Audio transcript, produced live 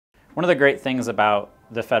One of the great things about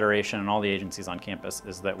the Federation and all the agencies on campus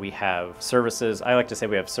is that we have services. I like to say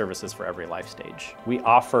we have services for every life stage. We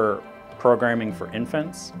offer programming for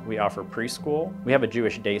infants, we offer preschool, we have a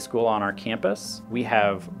Jewish day school on our campus, we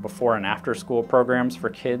have before and after school programs for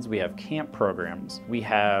kids, we have camp programs, we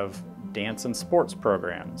have dance and sports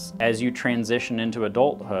programs. As you transition into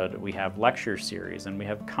adulthood, we have lecture series and we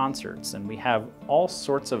have concerts and we have all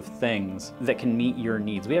sorts of things that can meet your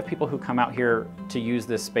needs. We have people who come out here to use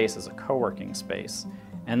this space as a co-working space.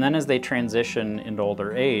 And then as they transition into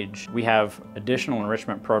older age, we have additional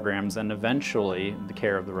enrichment programs and eventually the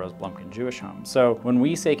care of the Rose Blumkin Jewish Home. So when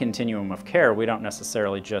we say continuum of care, we don't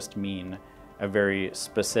necessarily just mean a very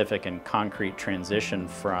specific and concrete transition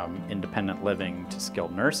from independent living to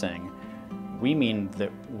skilled nursing. We mean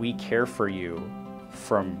that we care for you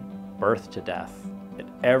from birth to death. At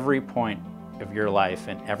every point of your life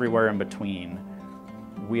and everywhere in between,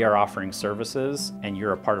 we are offering services and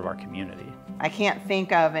you're a part of our community. I can't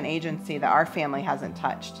think of an agency that our family hasn't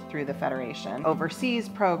touched through the Federation. Overseas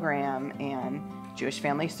program and Jewish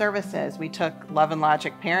Family Services. We took Love and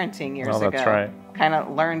Logic Parenting years ago. That's right. Kind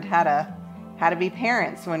of learned how to be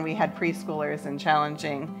parents when we had preschoolers and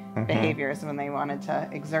challenging behaviors when they wanted to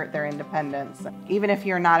exert their independence. Even if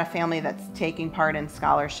you're not a family that's taking part in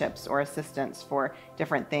scholarships or assistance for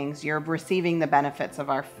different things, you're receiving the benefits of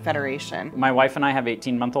our Federation. My wife and I have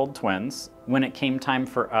 18-month-old twins. When it came time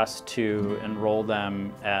for us to enroll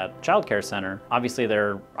them at Child Care Center, obviously there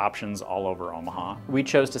are options all over Omaha. We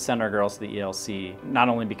chose to send our girls to the ELC, not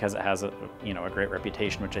only because it has a great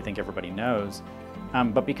reputation, which I think everybody knows,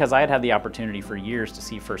 but because I had the opportunity for years to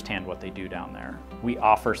see firsthand what they do down there. We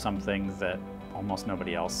offer something that almost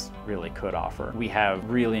nobody else really could offer. We have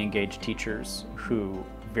really engaged teachers who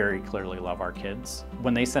very clearly love our kids.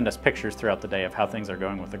 When they send us pictures throughout the day of how things are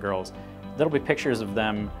going with the girls, there'll be pictures of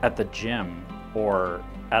them at the gym or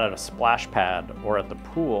at a splash pad or at the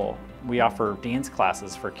pool. We offer dance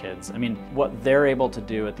classes for kids. I mean, what they're able to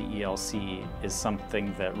do at the ELC is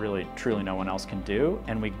something that really, truly no one else can do.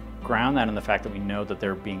 And we ground that in the fact that we know that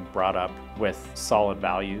they're being brought up with solid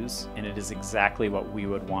values, and it is exactly what we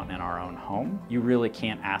would want in our own home. You really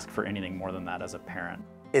can't ask for anything more than that as a parent.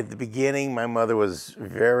 At the beginning, my mother was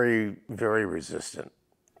very, very resistant.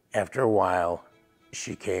 After a while,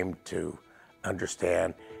 she came to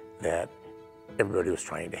understand that everybody was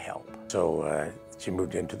trying to help. So she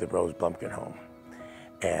moved into the Rose Blumkin home,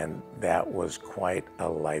 and that was quite a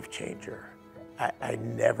life changer. I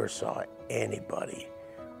never saw anybody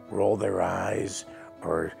roll their eyes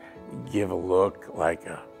or give a look like,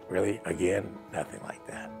 really, again, nothing like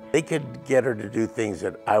that. They could get her to do things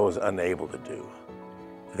that I was unable to do.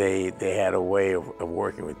 They had a way of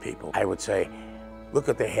working with people. I would say, look,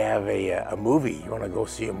 if they have a movie, you want to go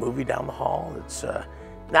see a movie down the hall? It's,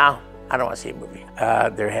 no, I don't want to see a movie.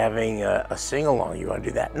 They're having a sing-along, you want to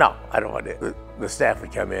do that? No, I don't want to. The staff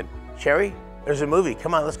would come in, Sherry, there's a movie,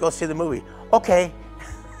 come on, let's go see the movie. Okay.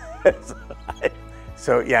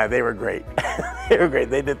 So yeah, they were great. They were great.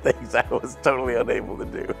 They did things I was totally unable to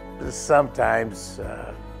do. Sometimes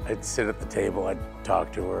I'd sit at the table, I'd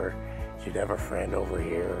talk to her. She'd have a friend over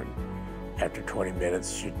here, and after 20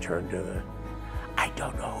 minutes, she'd turn to I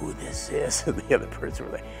don't know who this is. And the other person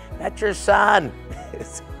would like, that's your son.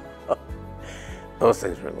 Those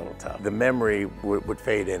things were a little tough. The memory would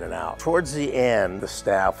fade in and out. Towards the end, the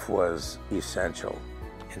staff was essential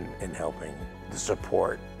in helping. The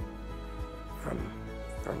support from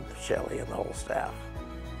Shelley and the whole staff,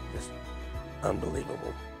 just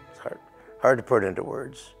unbelievable. It's hard to put into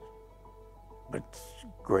words, but it's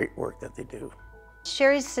great work that they do.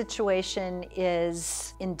 Sherry's situation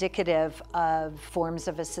is indicative of forms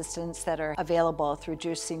of assistance that are available through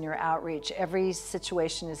Jewish Senior Outreach. Every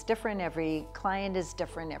situation is different, every client is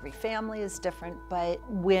different, every family is different, but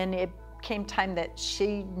when it came time that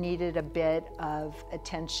she needed a bit of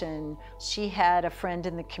attention, she had a friend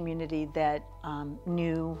in the community that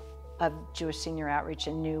knew of Jewish Senior Outreach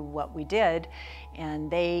and knew what we did,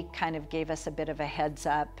 and they kind of gave us a bit of a heads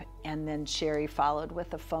up, and then Sherry followed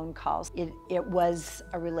with a phone call. It was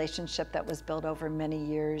a relationship that was built over many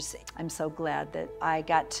years. I'm so glad that I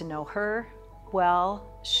got to know her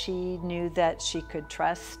well. She knew that she could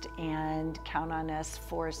trust and count on us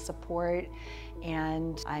for support,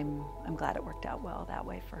 and I'm glad it worked out well that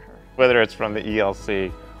way for her. Whether it's from the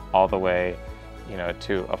ELC all the way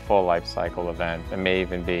to a full life cycle event. It may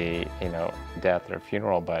even be, death or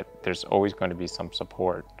funeral, but there's always going to be some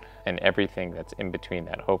support and everything that's in between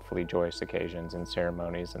that, hopefully joyous occasions and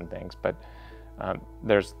ceremonies and things. But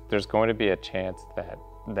there's going to be a chance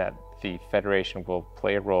that the Federation will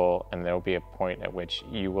play a role, and there will be a point at which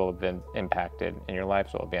you will have been impacted and your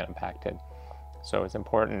lives will have been impacted. So it's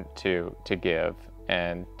important to give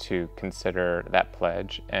and to consider that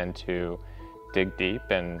pledge and to dig deep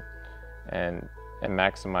and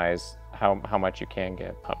maximize how much you can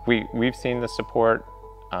give. We've seen the support,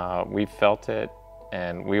 we've felt it,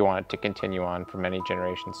 and we want it to continue on for many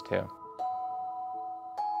generations too.